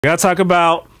We gotta talk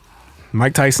about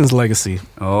Mike Tyson's legacy.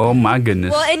 Oh my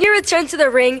goodness. Well, in your return to the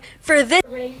ring for this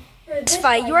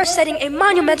fight, you are setting a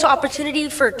monumental opportunity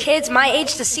for kids my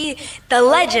age to see the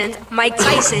legend Mike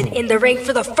Tyson in the ring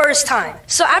for the first time.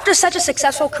 So after such a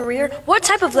successful career, what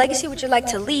type of legacy would you like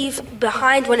to leave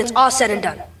behind when it's all said and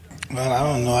done? Well, I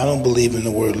don't know. I don't believe in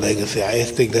the word legacy. I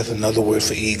just think that's another word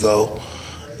for ego.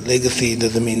 Legacy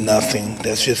doesn't mean nothing.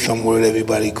 That's just some word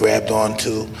everybody grabbed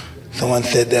onto. Someone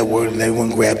said that word and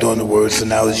everyone grabbed on the word, so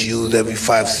now it's used every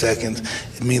 5 seconds.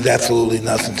 It means absolutely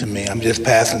nothing to me. I'm just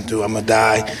passing through. I'm going to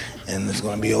die, and it's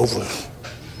going to be over.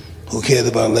 Who cares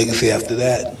about legacy after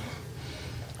that?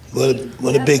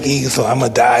 What a big ego. So I'm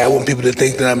going to die. I want people to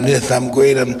think that I'm this, I'm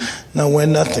great. No, we're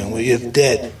nothing. We're just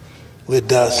dead. We're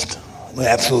dust. We're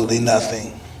absolutely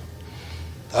nothing.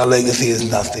 Our legacy is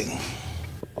nothing.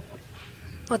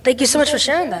 Well, thank you so much for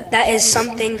sharing that. That is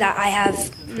something that I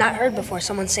have not heard before,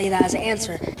 someone say that as an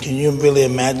answer. Can you really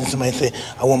imagine somebody say,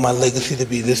 I want my legacy to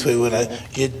be this way when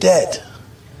you're dead?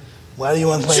 Why do you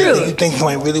want somebody to think? You think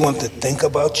somebody really wants to think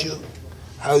about you?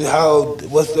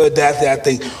 What's the audacity? I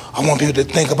think, I want people to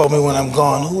think about me when I'm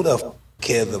gone. Who the f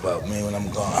cares about me when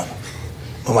I'm gone?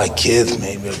 Well, my kids,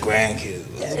 maybe, or grandkids.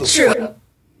 Yeah, true.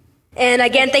 And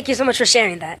again, thank you so much for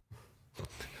sharing that.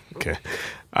 Okay.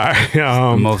 All right.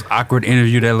 The most awkward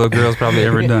interview that little girl's probably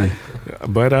ever done.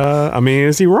 But, I mean,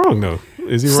 is he wrong, though?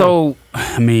 Is he wrong? So,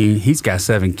 I mean, he's got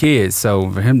 7 kids.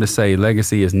 So, for him to say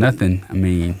legacy is nothing, I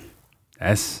mean,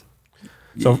 that's...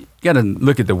 So, you got to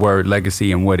look at the word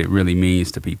legacy and what it really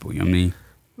means to people, you know what I mean?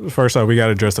 First off, we got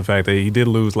to address the fact that he did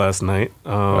lose last night.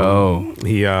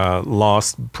 He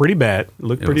lost pretty bad,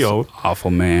 looked pretty old.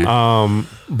 Awful, man.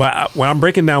 But when I'm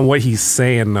breaking down what he's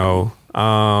saying, though,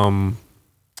 I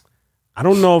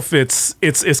don't know if it's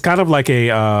kind of like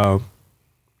a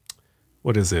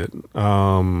what is it?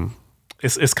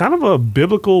 It's kind of a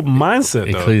biblical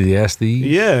mindset, though. Ecclesiastes.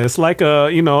 Yeah, it's like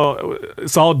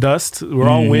it's all dust. We're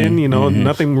all wind.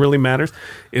 Nothing really matters.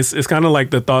 It's kind of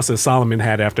like the thoughts that Solomon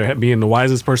had after being the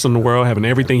wisest person in the world, having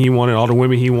everything he wanted, all the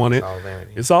women he wanted.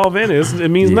 It's all vanity. It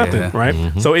means nothing, right?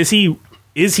 So is he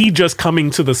just coming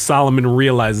to the Solomon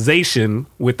realization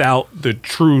without the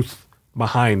truth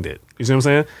behind it? You see what I'm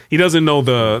saying? He doesn't know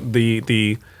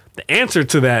the answer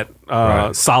to that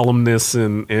solemnness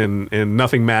and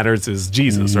nothing matters is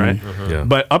Jesus, right? Yeah.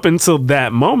 But up until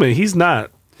that moment, he's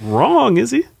not wrong, is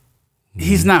he?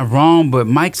 He's not wrong, but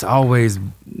Mike's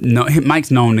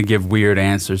known to give weird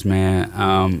answers, man.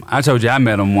 I told you I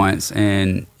met him once,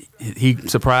 and he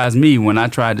surprised me when I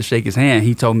tried to shake his hand.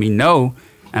 He told me no,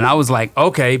 and I was like,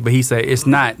 okay, but he said, it's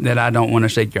not that I don't want to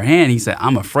shake your hand. He said,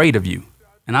 I'm afraid of you.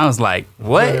 And I was like,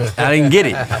 what? I didn't get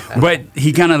it. But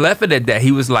he kind of left it at that.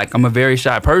 He was like, I'm a very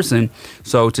shy person,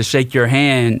 so to shake your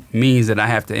hand means that I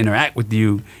have to interact with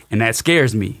you, and that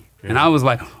scares me. Yeah. And I was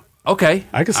like, okay.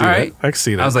 I can see that. I can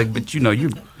see that. I was like, but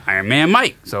you're Iron Man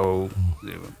Mike, so...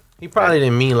 He probably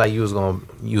didn't mean like you was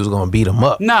gonna beat him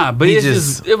up. Nah, but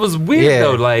it was weird,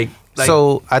 though. Like,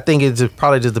 so I think it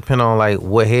probably just depends on like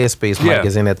what headspace Mike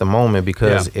is in at the moment,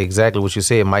 because exactly what you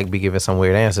said, Mike be giving some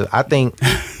weird answers. I think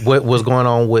what was going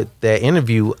on with that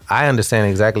interview, I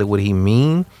understand exactly what he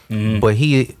mean, but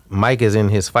Mike is in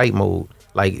his fight mode.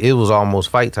 Like, it was almost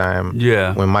fight time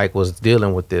when Mike was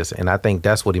dealing with this, and I think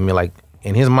that's what he meant. Like,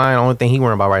 in his mind, the only thing he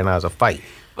worrying about right now is a fight.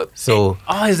 So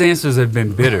all his answers have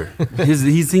been bitter.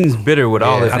 He seems bitter with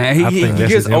all his answers. He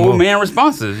gets old man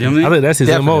responses. You know what I mean? I think that's his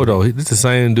MO though. This the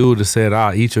same dude that said,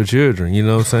 "I'll eat your children." You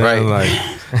know what I'm saying?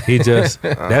 Right. Like, he just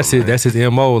that's his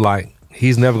MO. Like,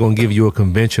 he's never gonna give you a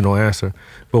conventional answer.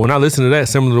 But when I listen to that,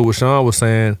 similar to what Sean was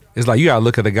saying, it's like you gotta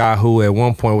look at a guy who at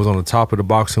one point was on the top of the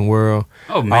boxing world.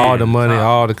 Oh man, all the money,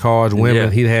 all the cars,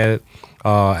 women. He had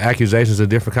accusations of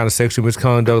different kind of sexual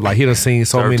misconduct. Like, he done seen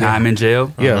so many time in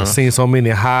jail. Yeah, seen so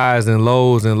many highs and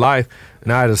lows in life.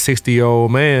 Now, as a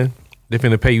 60-year-old man, they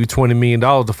finna pay you $20 million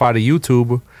to fight a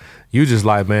YouTuber. You just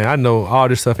like, man, I know all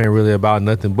this stuff ain't really about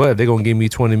nothing, but they're gonna give me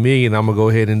 $20 million. I'm gonna go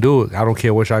ahead and do it. I don't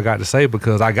care what y'all got to say,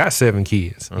 because I got 7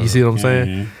 kids. You see what I'm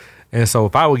saying? And so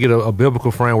if I would get a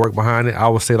biblical framework behind it, I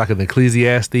would say like an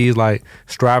Ecclesiastes, like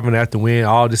striving after win,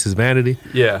 all this is vanity.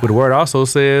 Yeah. But the word also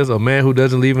says a man who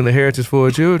doesn't leave an inheritance for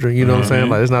his children, you know what I'm saying?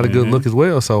 Like, it's not a good look as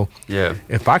well. So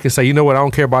if I can say, you know what, I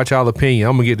don't care about y'all opinion,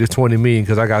 I'm gonna get this $20 million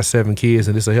because I got 7 kids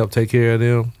and this will help take care of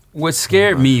them. What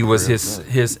scared me was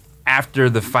his after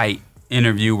the fight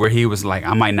interview where he was like,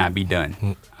 I might not be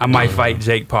done. I might fight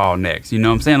Jake Paul next. You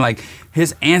know what I'm saying? Like,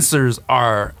 his answers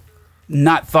are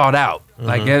not thought out.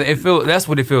 Like, that's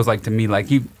what it feels like to me. Like,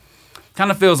 he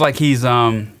kind of feels like he's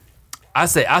I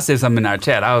said something in our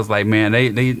chat. I was like, man,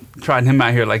 they tried him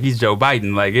out here like he's Joe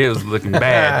Biden. Like, it was looking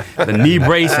bad. The knee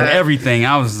brace and everything.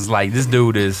 I was just like, this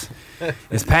dude is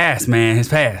past, man. His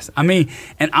past. I mean,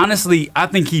 and honestly, I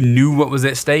think he knew what was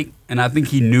at stake, and I think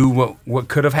he knew what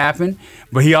could have happened.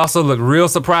 But he also looked real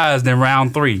surprised in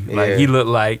round 3. Like, he looked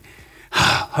like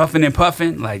huffing and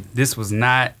puffing. Like, this was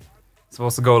not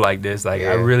supposed to go like this. Like,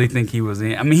 I really think he was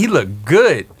in. I mean, he looked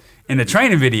good in the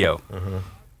training video.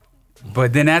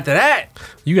 But then after that,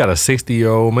 you got a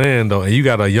 60-year-old man though, and you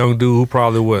got a young dude who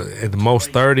probably at the most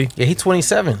 30. Yeah, he's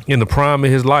 27. In the prime of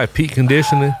his life, peak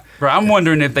conditioning. Bro, I'm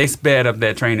wondering if they sped up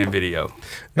that training video.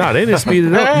 No, they didn't speed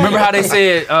it up. Remember how they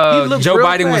said Joe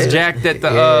Biden was jacked at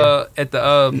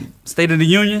the State of the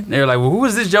Union? They were like, well, who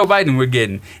is this Joe Biden we're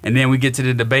getting? And then we get to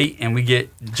the debate and we get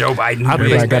Joe Biden. I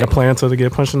think I got a plan to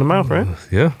get punched in the mouth, right?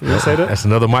 Yeah. You say that? That's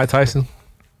another Mike Tyson.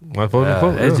 But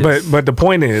the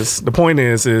point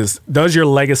is does your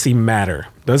legacy matter?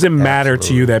 Does it matter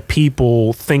to you that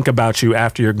people think about you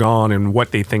after you're gone and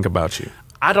what they think about you?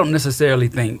 I don't necessarily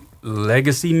think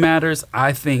legacy matters.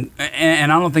 I think,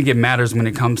 and I don't think it matters when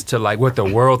it comes to like what the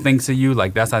world thinks of you.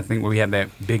 Like that's, I think, where we have that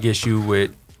big issue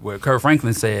with what Kurt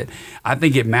Franklin said. I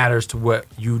think it matters to what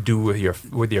you do with your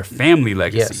family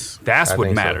legacy. Yes, that's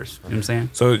what matters. So. You know what I'm saying?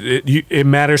 So it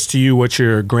matters to you what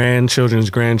your grandchildren's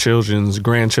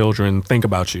grandchildren think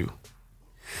about you.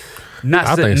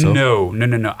 Not saying so.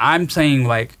 No. I'm saying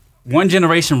like one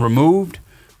generation removed,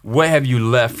 what have you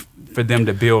left for them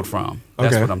to build from?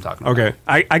 That's what I'm talking about. Okay.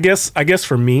 I guess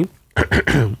for me,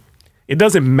 it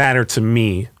doesn't matter to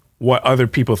me what other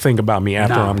people think about me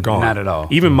after I'm gone. Not at all.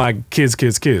 Even my kids.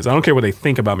 I don't care what they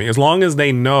think about me. As long as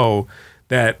they know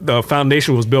that the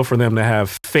foundation was built for them to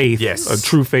have faith, a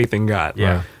true faith in God.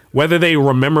 Yeah. Right. Whether they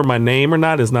remember my name or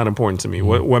not is not important to me.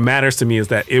 What matters to me is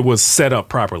that it was set up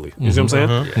properly. You see what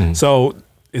I'm saying? So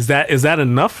is that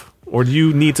enough? Or do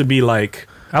you need to be like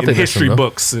in history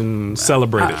books and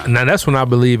celebrate it? Now that's when I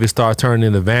believe it started turning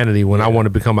into vanity, when I want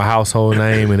to become a household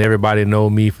name and everybody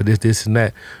know me for this and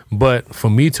that. But for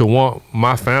me to want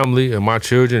my family and my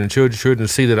children and children to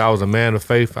see that I was a man of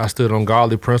faith, I stood on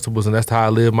godly principles, and that's how I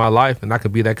lived my life, and I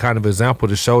could be that kind of example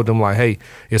to show them like, hey,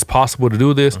 it's possible to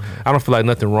do this. I don't feel like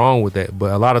nothing wrong with that.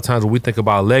 But a lot of times when we think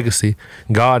about legacy,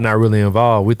 God not really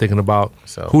involved. We're thinking about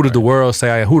who did the world say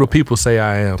I am, who do people say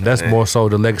I am. That's more so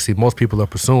the legacy most people are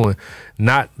pursuing,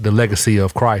 not the legacy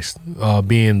of Christ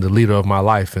being the leader of my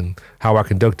life and how I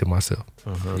conducted myself.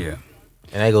 Yeah.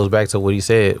 And that goes back to what he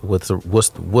said.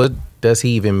 What does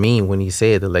he even mean when he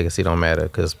said the legacy don't matter?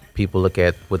 Because people look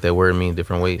at what that word means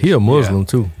different ways. He a Muslim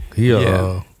too. He's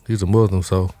a Muslim,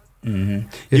 so.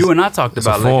 You and I talked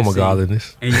about a form legacy of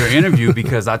godliness in your interview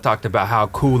because I talked about how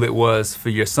cool it was for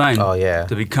your son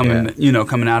to be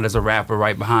coming out as a rapper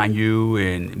right behind you,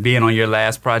 and being on your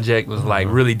last project was like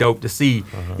really dope to see.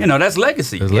 That's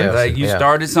legacy. Like you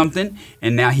started something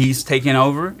and now he's taking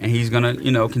over and he's gonna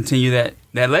continue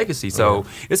that legacy. So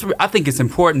I think it's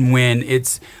important when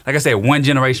it's, like I said, one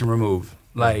generation removed.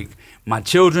 Like my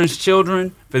children's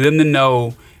children, for them to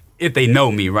know, if they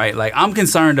know me, right? Like I'm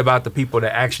concerned about the people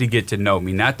that actually get to know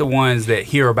me, not the ones that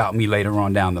hear about me later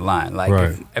on down the line.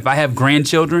 Like if I have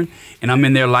grandchildren and I'm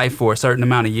in their life for a certain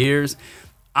amount of years,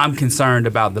 I'm concerned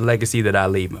about the legacy that I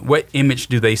leave. What image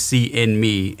do they see in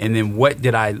me? And then what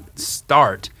did I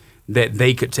start that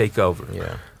they could take over?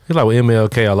 Yeah. It's like with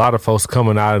MLK, a lot of folks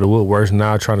coming out of the woodworks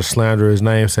now trying to slander his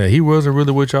name, saying he wasn't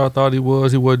really what y'all thought he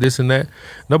was this and that.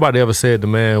 Nobody ever said the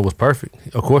man was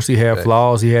perfect. Of course he had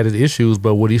flaws, he had his issues,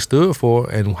 but what he stood for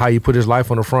and how he put his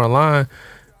life on the front line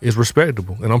is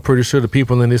respectable. And I'm pretty sure the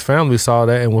people in his family saw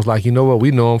that and was like, you know what,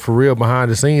 we know him for real behind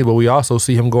the scenes, but we also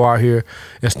see him go out here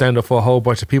and stand up for a whole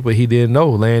bunch of people he didn't know,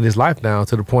 laying his life down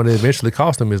to the point that it eventually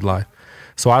cost him his life.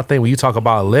 So I think when you talk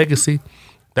about legacy,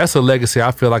 that's a legacy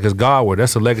I feel like is Godward.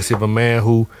 That's a legacy of a man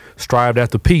who strived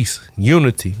after peace,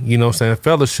 unity,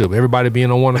 fellowship, everybody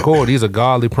being on one accord. These are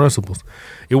godly principles.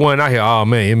 It wasn't out here, oh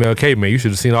man, MLK, man, you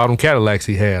should have seen all them Cadillacs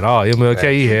he had. Oh,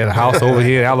 MLK, he had a house over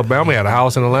here in Alabama, he had a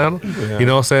house in Atlanta. Yeah. You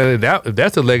know what I'm saying? If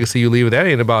that's a legacy you leave, that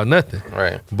ain't about nothing.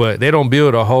 Right. But they don't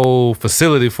build a whole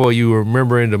facility for you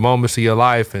remembering the moments of your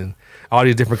life and all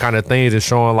these different kind of things and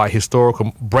showing like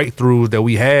historical breakthroughs that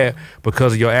we had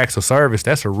because of your acts of service.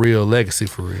 That's a real legacy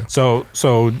for real.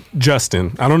 So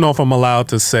Justin, I don't know if I'm allowed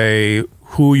to say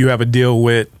who you have a deal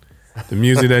with, the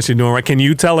music that you're doing, right? Can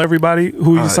you tell everybody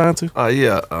who you signed to?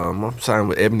 I'm signed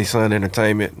with Ebony Sun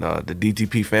Entertainment, the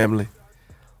DTP family,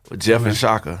 with Jeff and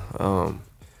Shaka. I'm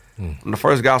the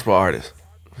first gospel artist.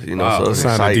 So it's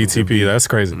signed to DTP. That's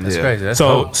crazy. That's crazy. That's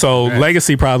so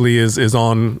legacy probably is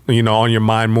on on your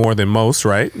mind more than most,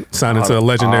 right? Signing to a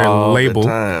legendary label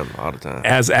all the time.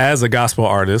 as a gospel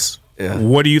artist. Yeah.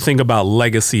 What do you think about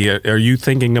legacy? Are you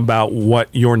thinking about what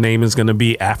your name is going to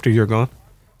be after you're gone?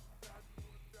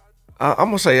 I'm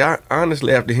gonna say,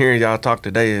 honestly, after hearing y'all talk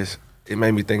today, it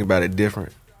made me think about it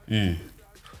different.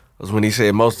 Because when he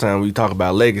said most of the time we talk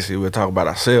about legacy, we'll talk about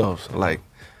ourselves, like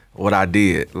what I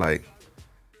did. Like,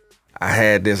 I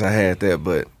had this, I had that,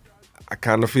 but I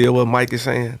kind of feel what Mike is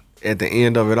saying. At the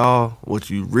end of it all, what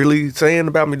you really saying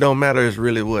about me don't matter. It's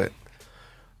really what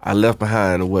I left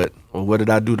behind, or what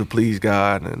did I do to please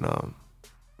God, and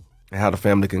how the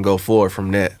family can go forward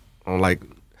from that on, like,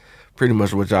 pretty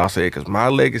much what y'all said, because my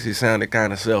legacy sounded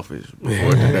kind of selfish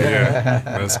before today. Yeah,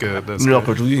 that's good. That's you know,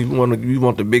 good. because we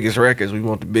want the biggest records, we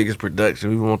want the biggest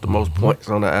production, we want the most points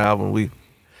on the album. We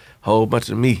whole bunch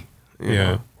of me. You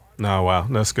know? No, wow,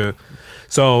 that's good.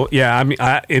 So yeah, I mean,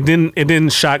 it didn't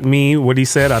shock me what he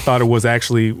said. I thought it was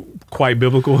actually quite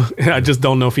biblical. I just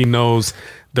don't know if he knows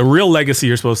the real legacy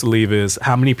you're supposed to leave is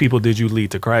how many people did you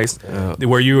lead to Christ?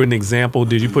 Were you an example?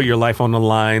 Did you put your life on the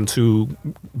line to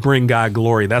bring God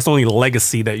glory? That's the only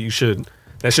legacy that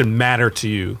should matter to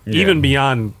you. Yeah. Even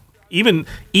beyond, even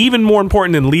more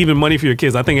important than leaving money for your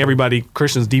kids. I think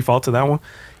Christians default to that one.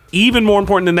 Even more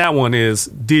important than that one is,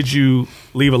 did you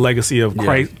leave a legacy of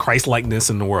Christ-likeness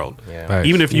in the world? Yeah. Right.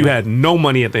 Even if you had no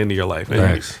money at the end of your life,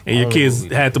 and your kids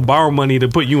had to borrow money to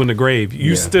put you in the grave,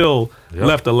 you still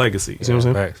left a legacy. You see what I'm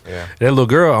saying? Right. Yeah. That little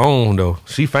girl owned though.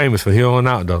 She famous for here on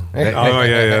out though. Oh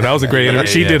yeah, that was a great interview.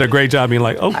 She did a great job being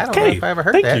like, okay, I ever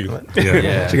heard thank that.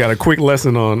 you. She got a quick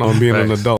lesson on being an adult.